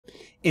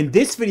In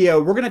this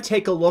video, we're going to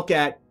take a look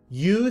at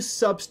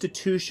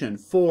U-substitution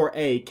for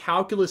a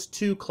Calculus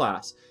 2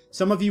 class.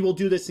 Some of you will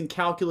do this in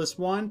Calculus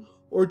 1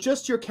 or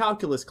just your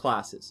calculus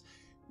classes.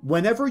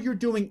 Whenever you're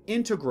doing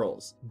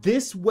integrals,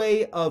 this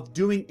way of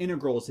doing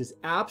integrals is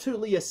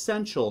absolutely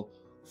essential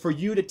for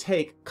you to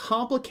take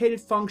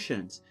complicated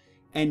functions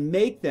and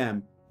make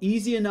them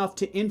easy enough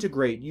to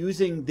integrate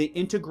using the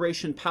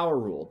integration power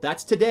rule.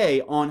 That's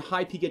today on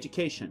High Peak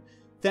Education.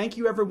 Thank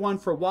you everyone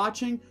for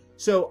watching.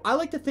 So I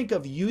like to think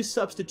of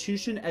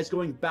U-substitution as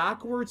going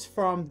backwards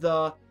from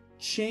the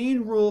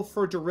chain rule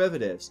for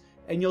derivatives.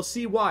 And you'll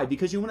see why.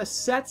 Because you want to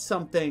set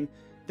something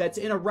that's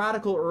in a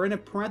radical or in a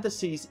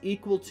parentheses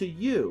equal to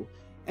U.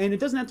 And it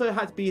doesn't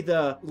have to be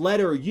the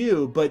letter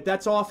U, but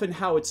that's often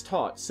how it's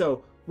taught.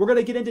 So we're going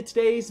to get into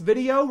today's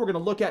video. We're going to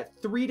look at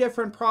 3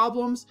 different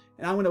problems.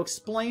 And I'm going to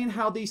explain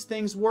how these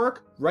things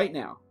work right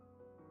now.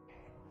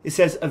 It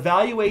says,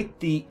 evaluate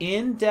the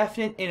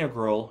indefinite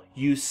integral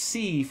use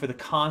C for the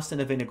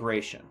constant of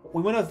integration.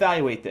 We want to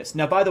evaluate this.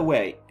 Now, by the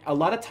way, a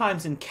lot of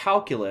times in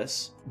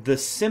calculus, the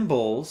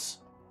symbols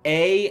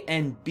A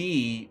and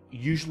B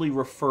usually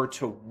refer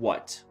to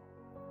what?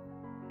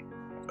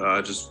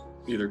 Just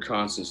either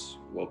constants.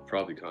 Well,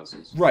 probably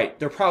constants. Right,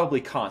 they're probably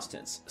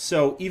constants.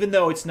 So even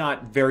though it's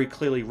not very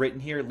clearly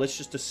written here, let's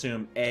just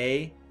assume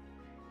A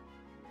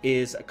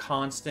is a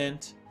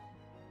constant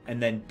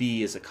and then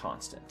B is a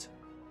constant.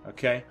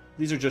 Okay?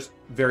 These are just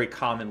very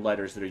common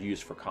letters that are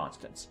used for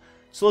constants.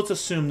 So let's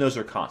assume those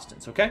are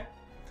constants, okay?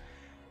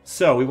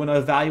 So we want to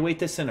evaluate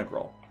this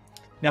integral.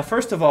 Now,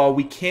 first of all,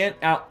 we can't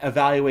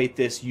evaluate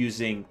this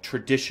using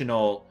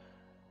traditional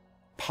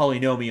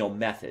polynomial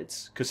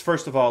methods. Because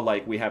first of all,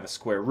 like we have a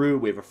square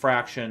root, we have a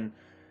fraction,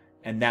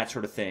 and that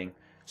sort of thing.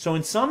 So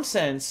in some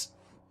sense,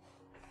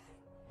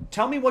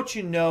 tell me what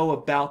you know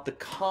about the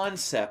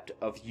concept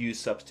of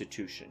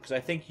U-substitution. Because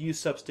I think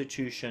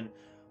U-substitution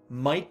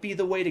might be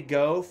the way to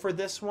go for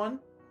this one.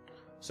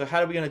 So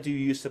how are we going to do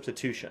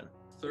U-substitution?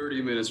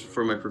 30 minutes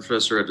before my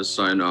professor had to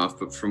sign off,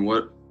 but from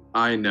what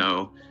I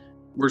know,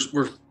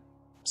 we're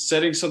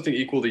setting something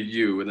equal to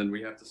U, and then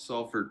we have to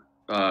solve for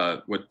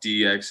what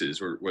dx is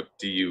or what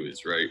du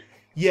is, right?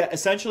 Yeah,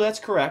 essentially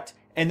that's correct.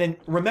 And then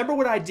remember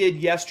what I did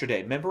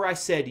yesterday. Remember I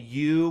said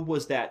U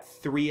was that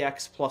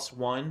 3x plus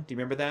 1? Do you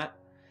remember that?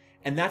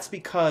 And that's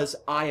because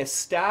I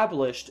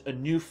established a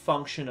new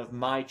function of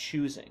my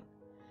choosing.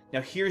 Now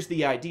here's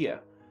the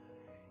idea.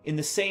 In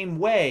the same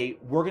way,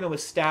 we're going to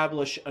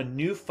establish a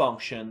new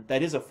function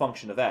that is a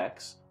function of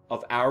x,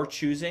 of our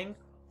choosing,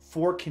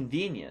 for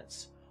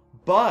convenience.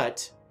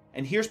 But,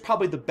 and here's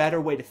probably the better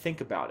way to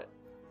think about it,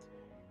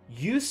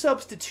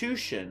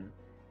 U-substitution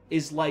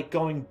is like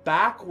going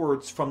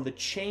backwards from the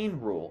chain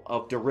rule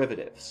of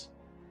derivatives.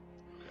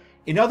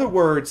 In other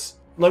words,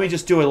 let me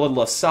just do a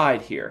little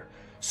aside here.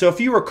 So if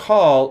you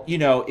recall,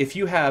 if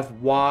you have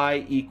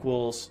y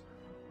equals,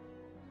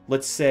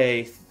 let's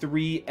say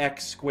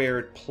 3x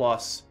squared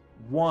plus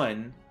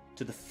 1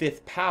 to the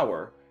 5th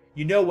power,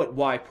 you know what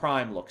y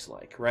prime looks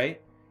like,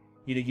 right?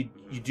 You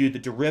do the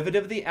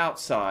derivative of the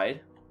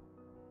outside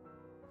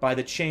by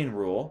the chain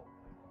rule,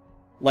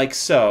 like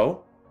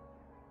so,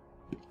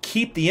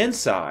 keep the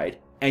inside,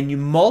 and you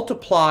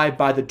multiply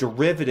by the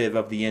derivative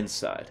of the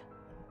inside,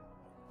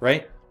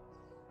 right?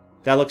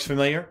 That looks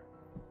familiar?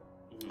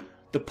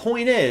 The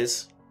point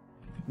is,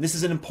 this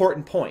is an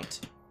important point,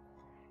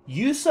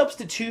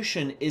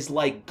 U-substitution is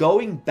like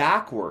going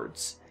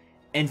backwards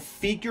and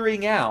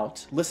figuring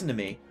out, listen to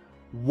me,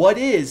 what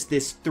is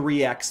this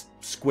 3x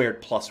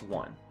squared plus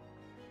 1?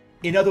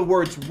 In other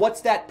words,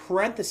 what's that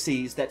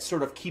parentheses that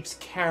sort of keeps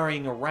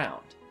carrying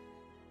around?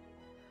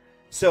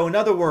 So in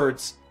other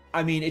words,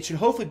 I mean, it should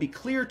hopefully be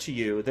clear to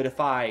you that if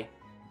I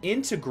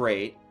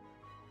integrate,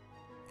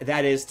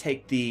 that is,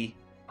 take the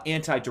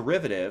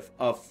antiderivative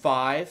of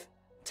 5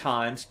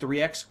 times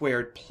 3x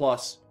squared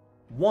plus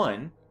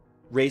 1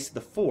 raised to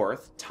the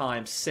 4th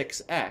times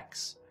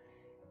 6x,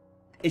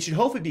 it should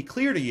hopefully be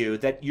clear to you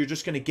that you're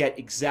just going to get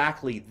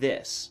exactly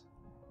this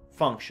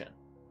function.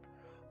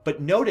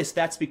 But notice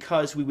that's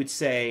because we would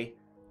say,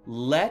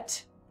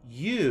 let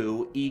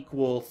u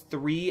equal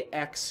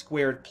 3x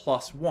squared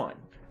plus 1.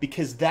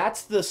 Because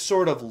that's the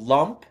sort of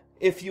lump,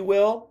 if you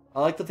will.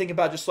 I like to think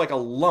about just like a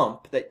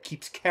lump that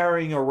keeps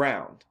carrying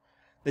around,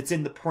 that's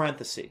in the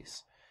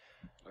parentheses.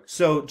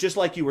 So just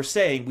like you were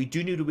saying, we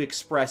do need to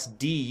express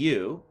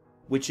du,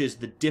 which is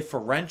the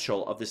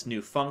differential of this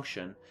new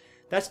function.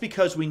 That's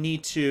because we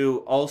need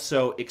to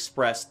also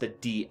express the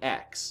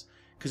dx.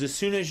 Because as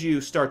soon as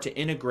you start to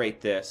integrate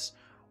this,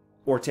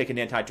 or take an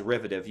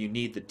antiderivative, you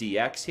need the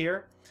dx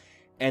here.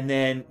 And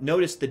then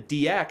notice the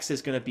dx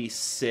is going to be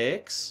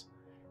 6x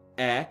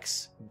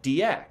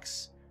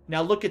dx.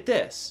 Now look at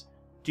this.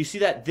 Do you see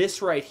that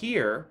this right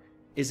here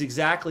is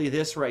exactly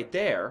this right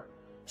there?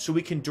 So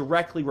we can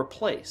directly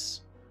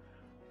replace.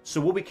 So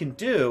what we can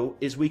do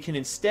is we can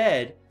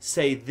instead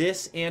say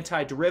this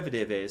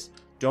antiderivative is,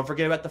 don't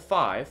forget about the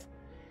 5.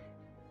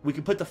 We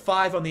can put the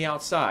 5 on the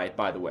outside,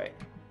 by the way.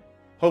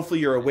 Hopefully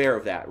you're aware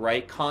of that,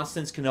 right?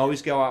 Constants can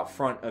always go out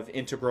front of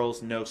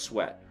integrals, no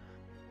sweat.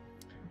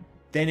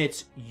 then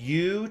it's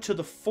u to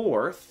the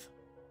 4th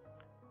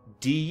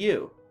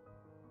du.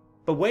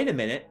 But wait a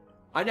minute,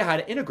 I know how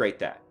to integrate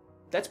that.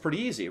 That's pretty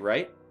easy,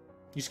 right?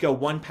 You just go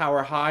 1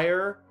 power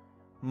higher,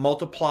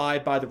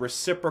 multiplied by the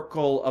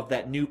reciprocal of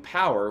that new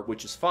power,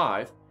 which is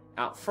 5,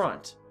 out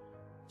front.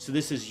 So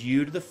this is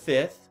u to the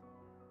 5th,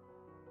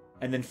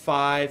 and then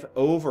 5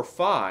 over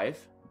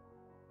 5,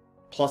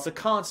 plus a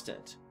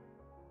constant.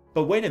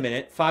 But wait a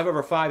minute, 5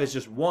 over 5 is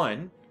just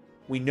 1.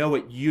 We know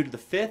what u to the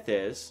 5th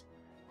is.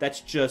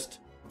 That's just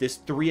this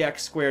 3x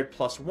squared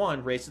plus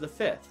 1 raised to the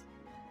 5th.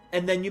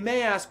 And then you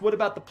may ask, what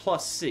about the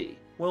plus c?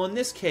 Well, in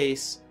this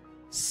case,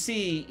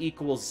 c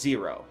equals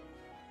 0.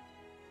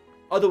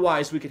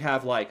 Otherwise, we could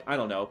have, like, I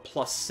don't know,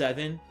 plus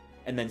 7,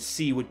 and then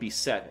c would be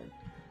 7.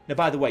 Now,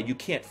 by the way, you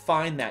can't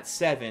find that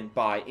 7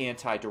 by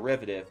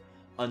antiderivative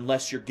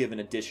unless you're given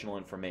additional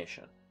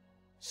information.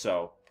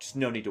 So, just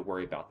no need to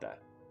worry about that.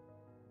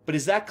 But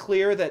is that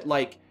clear that,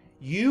 like,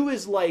 u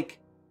is like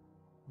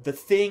the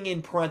thing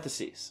in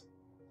parentheses?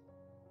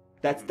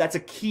 That's a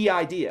key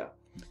idea.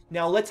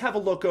 Now, let's have a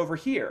look over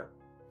here.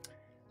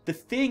 The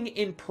thing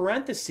in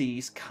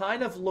parentheses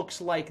kind of looks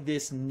like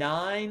this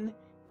 9ax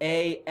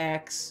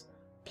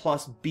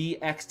plus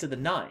bx to the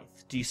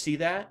 9th. Do you see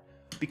that?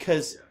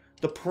 Because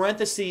the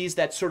parentheses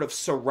that sort of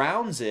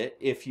surrounds it,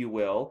 if you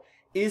will,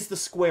 is the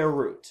square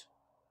root.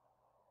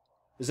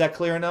 Is that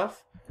clear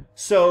enough?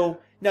 So,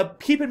 now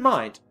keep in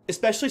mind,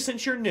 especially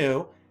since you're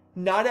new,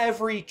 not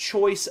every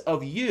choice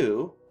of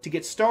u to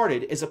get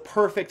started is a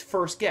perfect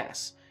first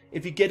guess.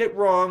 If you get it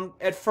wrong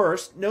at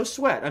first, no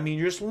sweat. I mean,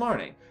 you're just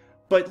learning.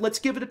 But let's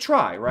give it a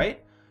try,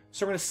 right?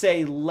 So we're going to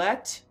say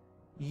let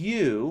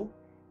u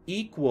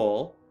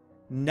equal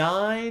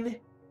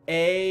 9ax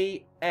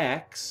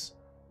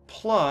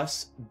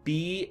plus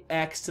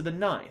bx to the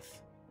 9th.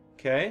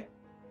 Okay?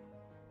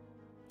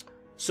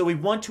 So we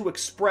want to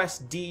express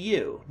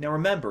du. Now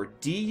remember,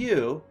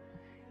 du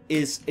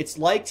it's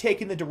like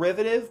taking the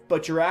derivative,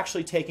 but you're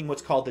actually taking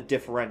what's called the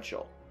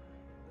differential.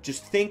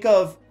 Just think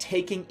of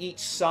taking each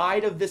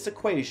side of this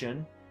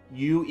equation,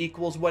 u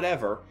equals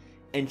whatever,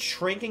 and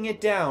shrinking it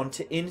down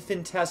to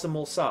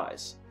infinitesimal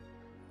size.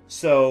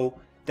 So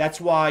that's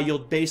why you'll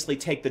basically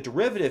take the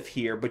derivative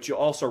here, but you'll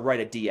also write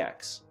a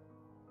dx.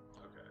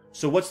 Okay.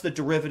 So what's the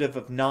derivative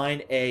of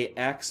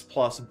 9ax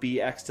plus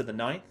bx to the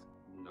 9th?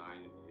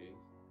 9a.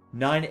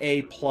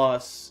 9a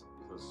plus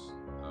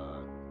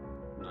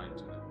 9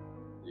 to 9.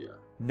 Yeah.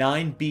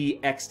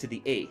 9bx to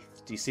the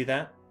 8th. Do you see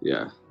that?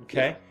 Yeah.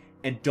 Okay. Yeah.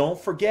 And don't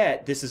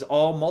forget, this is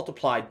all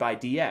multiplied by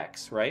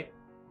dx, right?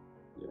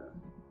 Yeah.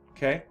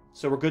 Okay,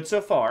 so we're good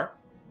so far.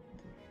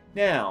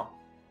 Now,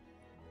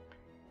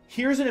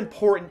 here's an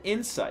important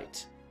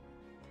insight.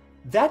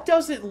 That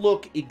doesn't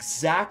look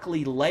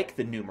exactly like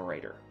the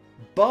numerator.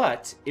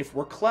 But if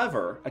we're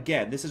clever,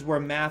 again, this is where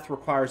math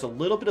requires a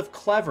little bit of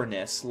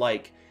cleverness,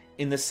 like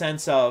in the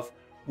sense of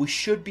we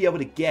should be able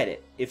to get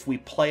it if we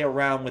play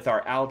around with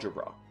our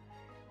algebra.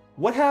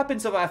 What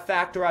happens if I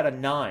factor out a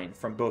 9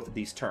 from both of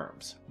these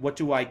terms? What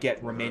do I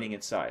get remaining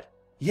inside?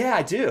 Yeah,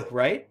 I do,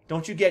 right?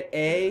 Don't you get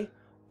a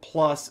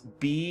plus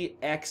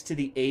bx to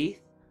the 8th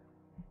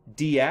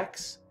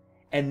dx?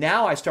 And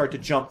now I start to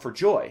jump for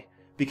joy,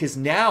 because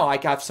now I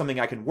got something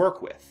I can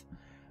work with.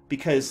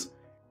 Because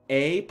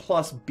a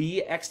plus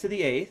bx to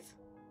the 8th,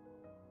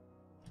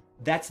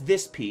 that's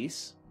this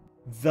piece.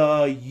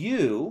 The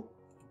u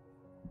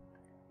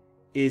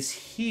is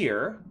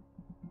here,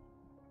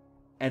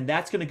 and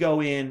that's going to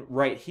go in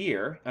right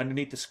here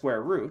underneath the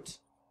square root.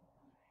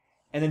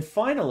 And then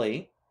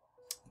finally,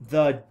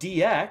 the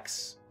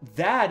dx,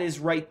 that is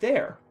right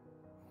there.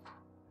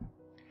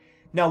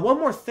 Now, one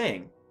more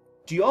thing.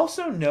 Do you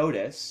also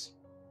notice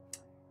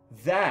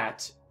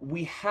that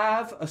we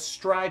have a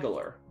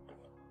straggler?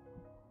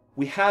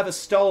 We have a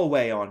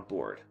stowaway on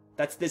board.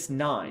 That's this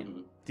 9.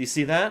 Mm-hmm. Do you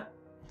see that?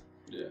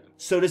 Yeah.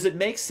 So does it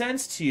make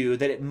sense to you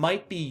that it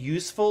might be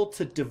useful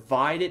to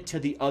divide it to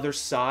the other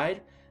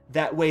side?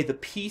 That way the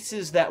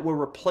pieces that we're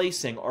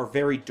replacing are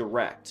very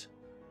direct.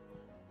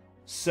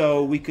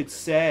 So we could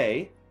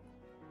say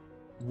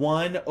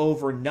 1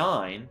 over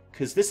 9,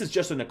 because this is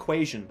just an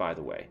equation, by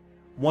the way.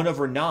 1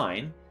 over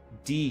 9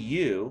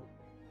 du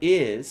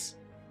is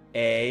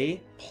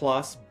a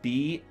plus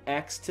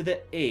bx to the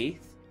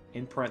 8th,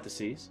 in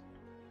parentheses,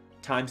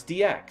 times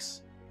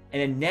dx.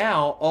 And then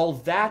now all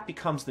that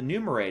becomes the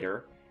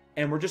numerator,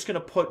 and we're just going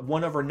to put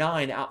 1 over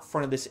 9 out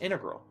front of this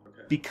integral.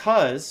 Okay.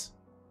 Because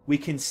we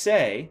can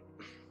say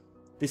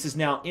this is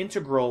now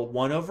integral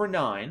 1 over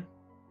 9.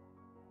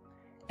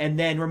 And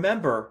then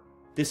remember,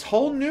 this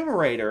whole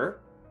numerator,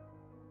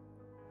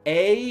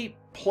 a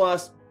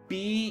plus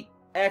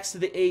bx to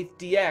the 8th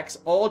dx,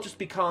 all just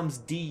becomes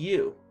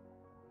du.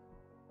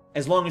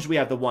 As long as we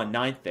have the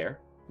 1/9 there,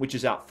 which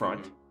is out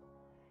front. Mm-hmm.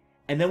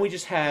 And then we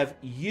just have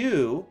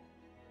u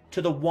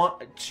to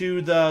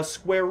the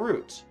square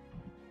root.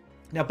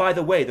 Now, by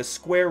the way, the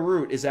square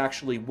root is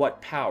actually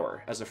what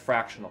power as a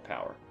fractional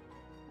power?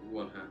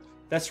 1/2.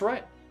 That's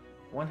right,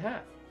 1/2.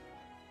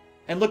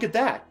 And look at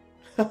that.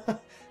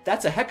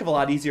 That's a heck of a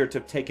lot easier to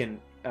take an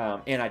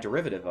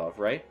antiderivative of,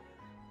 right?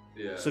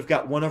 Yeah. So we've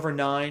got 1 over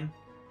 9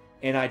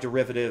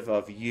 antiderivative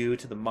of u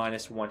to the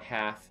minus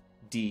 1/2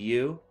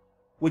 du,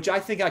 which I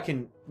think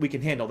we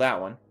can handle that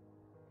one.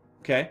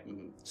 Okay?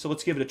 Mm-hmm. So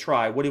let's give it a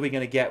try. What are we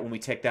going to get when we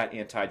take that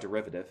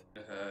antiderivative? I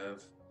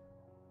have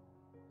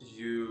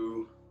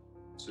u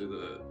to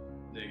the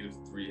negative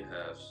 3/2.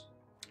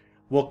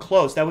 Well,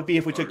 close. That would be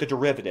if we took the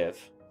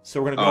derivative.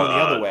 So we're going to go the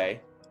other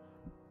way.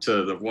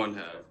 To the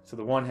 1/2. So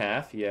the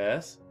 1/2,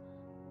 yes.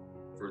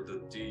 For the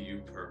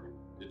du part,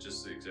 it's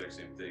just the exact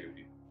same thing. It'd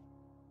be,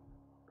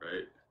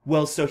 right?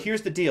 Well, so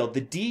here's the deal.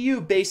 The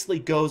du basically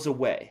goes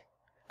away.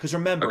 Because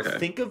remember,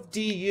 think of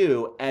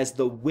du as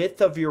the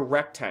width of your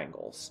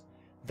rectangles.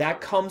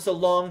 That comes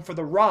along for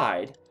the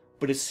ride,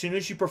 but as soon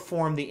as you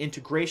perform the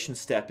integration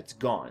step, it's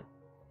gone.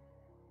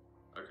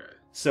 Okay.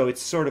 So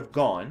it's sort of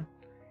gone.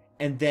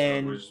 And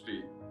then... So it would just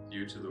be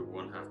u to the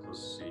 1/2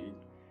 plus c.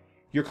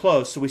 You're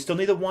close. So we still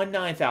need the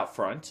 1/9 out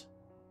front.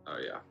 Oh,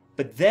 yeah.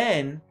 But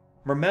then,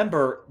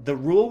 remember, the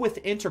rule with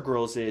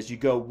integrals is you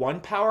go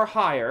 1 power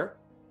higher,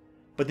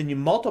 but then you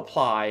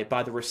multiply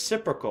by the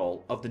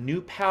reciprocal of the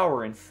new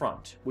power in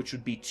front, which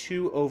would be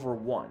 2 over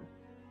 1.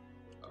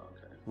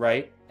 Okay.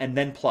 Right? And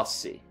then plus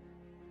c.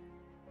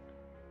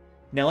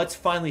 Now let's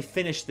finally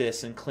finish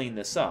this and clean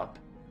this up.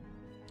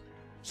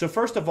 So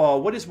first of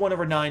all, what is 1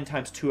 over 9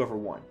 times 2 over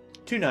 1?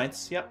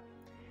 2/9, yep.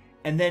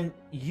 And then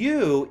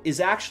u is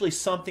actually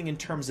something in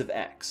terms of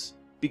x.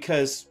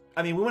 Because,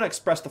 I mean, we want to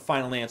express the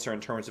final answer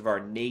in terms of our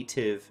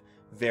native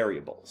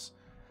variables.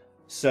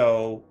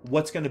 So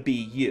what's going to be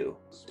u?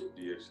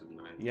 dx of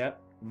 9.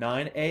 Yep,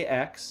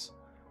 9ax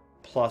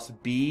plus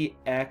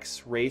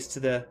bx raised to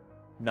the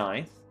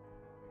 9th.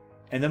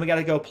 And then we got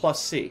to go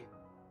plus c,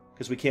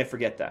 because we can't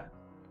forget that.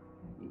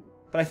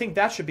 But I think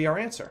that should be our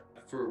answer.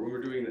 For when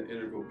we're doing the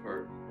integral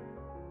part,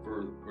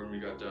 for when we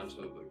got down to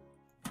the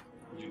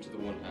u to the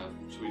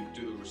 1/2, should we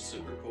do the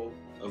reciprocal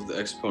of the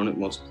exponent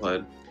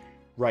multiplied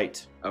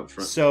right out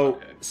front?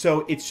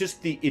 So it's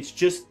just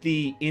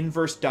the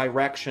inverse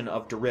direction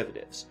of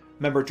derivatives.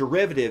 Remember,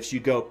 derivatives, you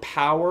go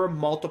power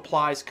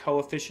multiplies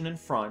coefficient in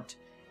front,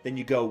 then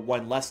you go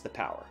 1 less the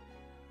power.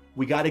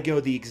 We got to go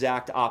the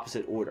exact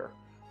opposite order.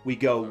 We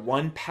go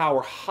 1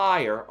 power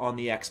higher on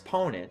the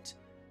exponent,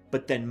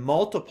 but then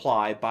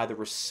multiply by the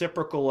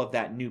reciprocal of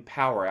that new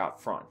power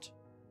out front.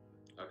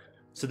 Okay.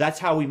 So that's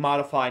how we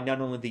modify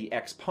not only the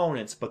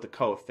exponents, but the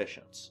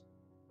coefficients.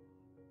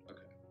 Okay.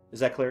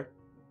 Is that clear?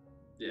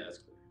 Yeah, that's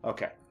clear.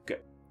 Okay,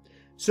 good.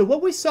 So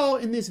what we saw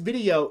in this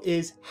video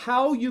is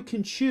how you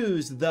can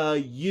choose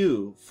the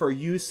u for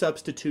u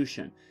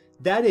substitution.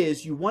 That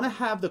is, you want to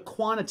have the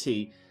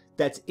quantity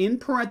that's in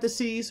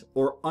parentheses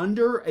or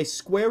under a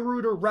square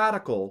root or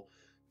radical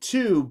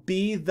to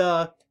be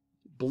the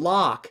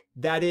block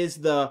that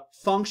is the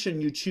function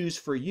you choose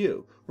for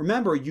u.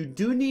 Remember, you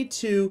do need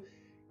to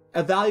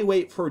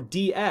evaluate for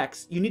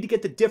dx. You need to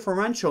get the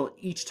differential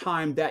each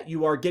time that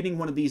you are getting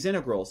one of these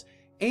integrals.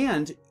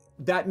 And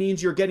that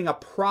means you're getting a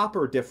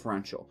proper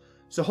differential.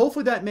 So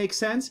hopefully that makes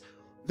sense.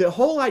 The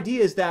whole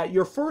idea is that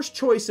your first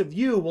choice of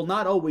u will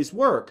not always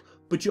work,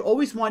 but you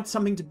always want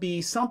something to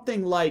be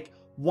something like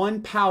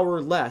 1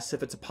 power less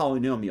if it's a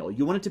polynomial.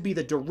 You want it to be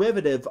the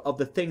derivative of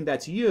the thing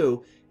that's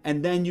u,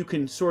 and then you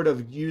can sort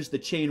of use the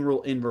chain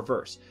rule in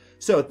reverse.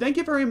 So thank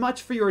you very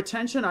much for your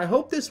attention. I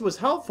hope this was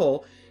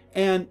helpful,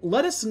 and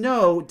let us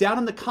know down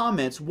in the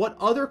comments what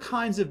other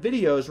kinds of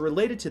videos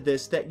related to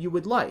this that you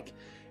would like.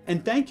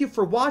 And thank you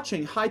for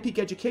watching High Peak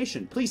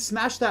Education. Please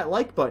smash that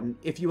like button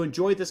if you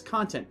enjoy this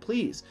content.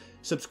 Please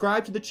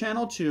subscribe to the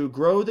channel to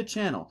grow the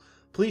channel.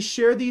 Please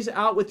share these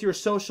out with your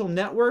social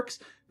networks.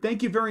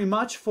 Thank you very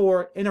much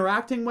for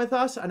interacting with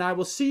us, and I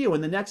will see you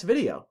in the next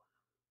video.